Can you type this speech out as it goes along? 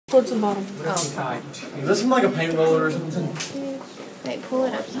Towards the bottom. Oh. Is this from like a paint roller or something? Wait, pull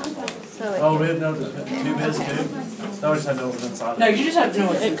it up. So Oh, we didn't know the tube is too? No, we just had to know what was inside. No, you just have to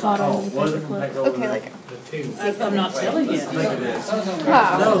know it caught Oh, on the what is it from paint roller? okay, like. I'm not telling you. I think it is.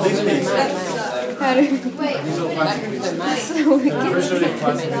 Wow. No, these pieces. How do These little plastic pieces. so we I'm pretty sure these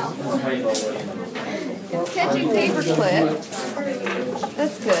plastic pieces from paint roller. It's catching paperclip.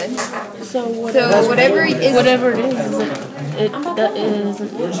 That's good. So whatever it is, whatever it is, that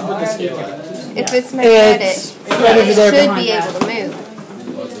isn't. Where'd you put the ski? if it's magnetic, It's it right over there should behind be able to move.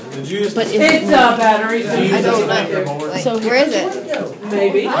 Did you use But the it's I battery. don't know. Like, So- where is it?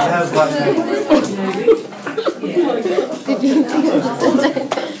 Maybe. It has black paint. Did you see what's in there?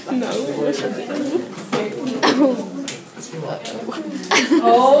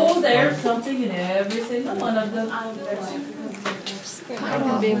 Oh, there's something in every single one of them.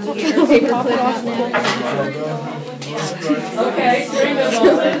 Paperclip off now. Okay, string goes all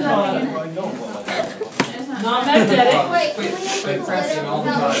the way to the bottom. Non-magnetic.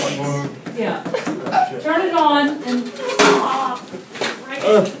 Yeah. Turn it on and.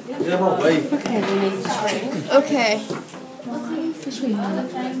 Get my way. Okay, we need string. Okay. Fishing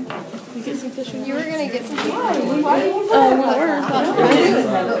line. You get some fishing. You were gonna get some.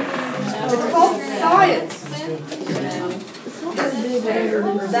 It's called science.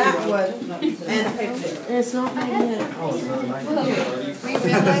 That one and paper. And it's not magnetic. We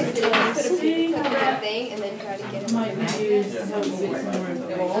realized that if you put a paperclip in that thing and then try to get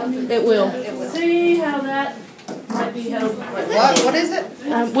it. It will. See how that might be held. What is it?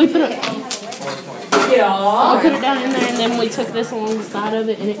 We put it. Yeah. We put it down in there, and then we took this along the side of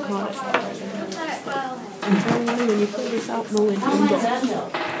it, and it caught it. And when you pull this out, the lid comes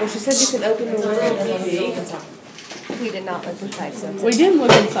off. Well, she said you could open the lid and then look inside. We did not look inside, so. We didn't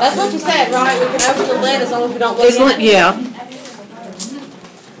look inside. That's what you said, right? We can open the lid as long as we don't look in it. Yeah.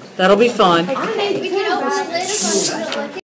 That'll be fun. We can open the lid as long as